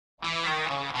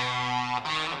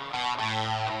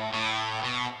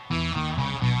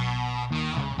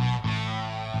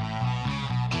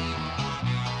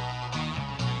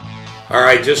All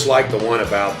right, just like the one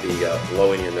about the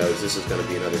blowing your nose, this is going to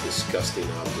be another disgusting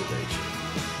observation.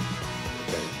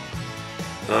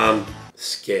 Okay.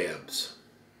 Scabs.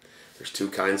 There's two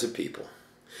kinds of people.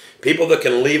 People that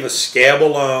can leave a scab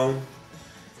alone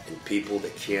and people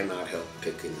that cannot help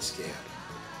picking the scab.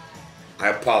 I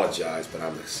apologize, but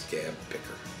I'm a scab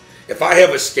picker. If I have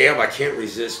a scab, I can't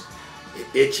resist. It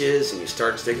itches and you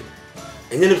start sticking.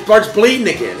 And then it starts bleeding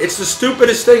again. It's the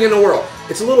stupidest thing in the world.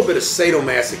 It's a little bit of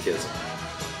sadomasochism.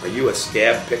 Are you a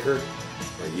scab picker?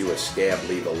 Or are you a scab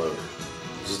leave alone?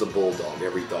 This is the bulldog.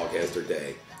 Every dog has their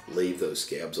day. Leave those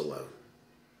scabs alone.